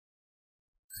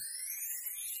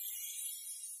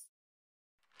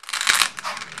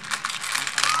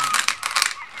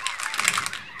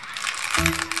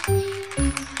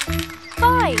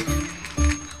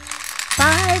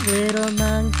little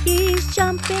monkeys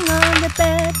jumping on the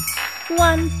bed.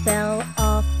 One fell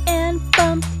off and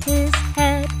bumped his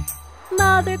head.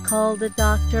 Mother called the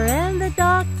doctor and the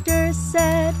doctor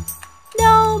said,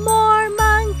 "No more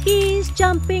monkeys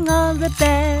jumping on the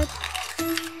bed."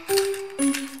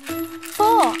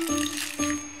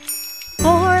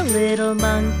 4 little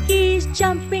monkeys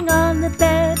jumping on the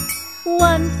bed.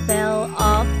 One fell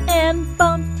off and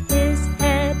bumped his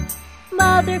head.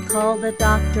 Mother called the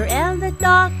doctor and the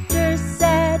doctor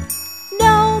said,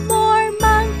 "No more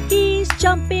monkeys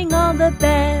jumping on the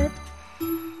bed."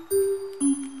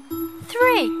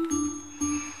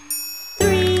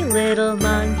 3 little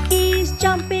monkeys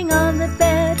jumping on the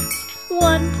bed.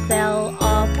 One fell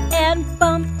off and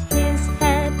bumped his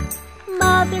head.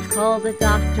 Mother called the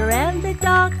doctor and the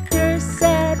doctor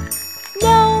said,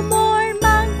 "No more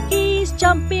monkeys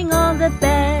jumping on the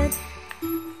bed."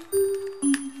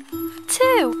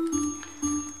 2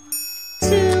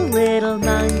 little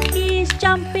monkeys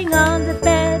jumping on the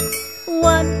bed.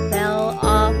 One fell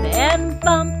off and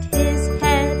bumped his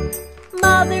head.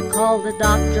 Mother called the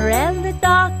doctor and the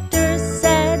doctor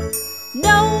said,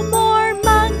 "No more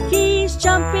monkeys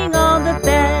jumping on the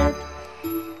bed."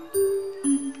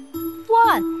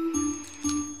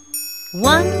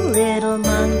 1 little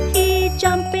monkey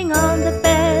jumping on the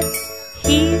bed.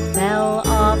 He fell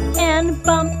off and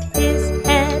bumped his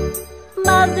head.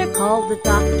 Mother called the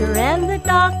doctor and the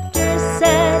doctor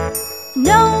said,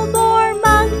 "No more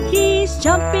monkeys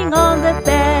jumping on the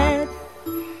bed."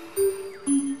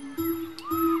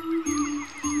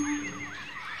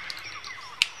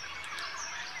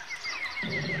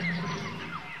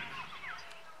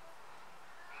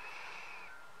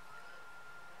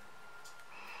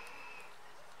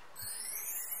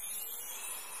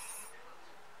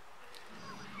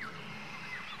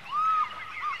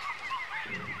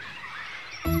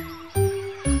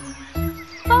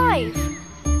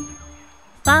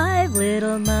 Five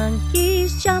little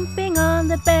monkeys jumping on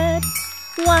the bed.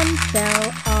 One fell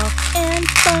off and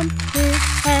bumped his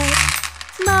head.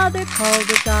 Mother called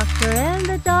the doctor and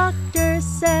the doctor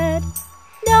said,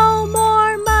 "No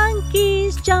more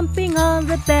monkeys jumping on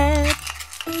the bed."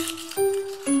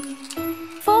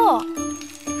 4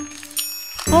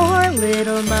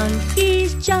 little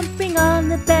monkeys jumping on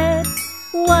the bed.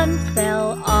 One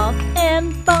fell off and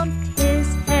bumped his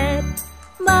head.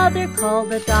 Mother called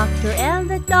the doctor and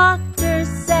the doctor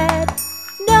said,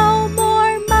 "No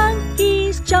more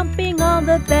monkeys jumping on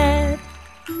the bed."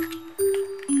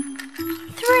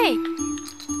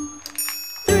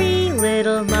 3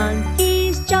 little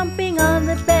monkeys jumping on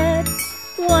the bed.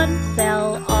 One fell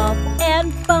off and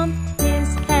bumped his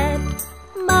head.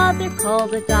 Mother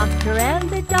called the doctor and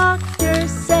the doctor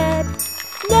said,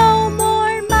 "No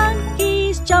more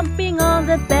monkeys jumping on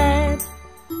the bed."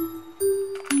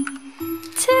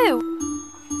 2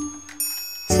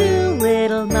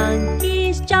 little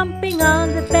monkeys jumping on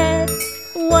the bed.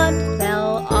 One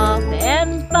fell off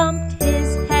and bumped his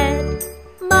head.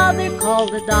 Mother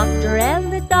called the doctor and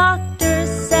the doctor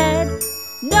said,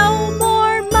 "No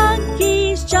more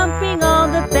monkeys jumping on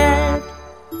the bed."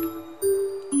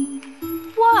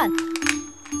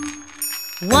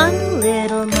 1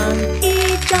 little monkey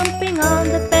jumping on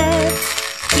the bed.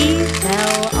 He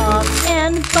fell off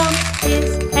and bumped his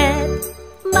head.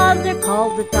 Mother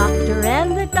called the doctor and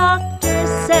the doctor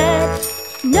said,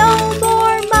 "No more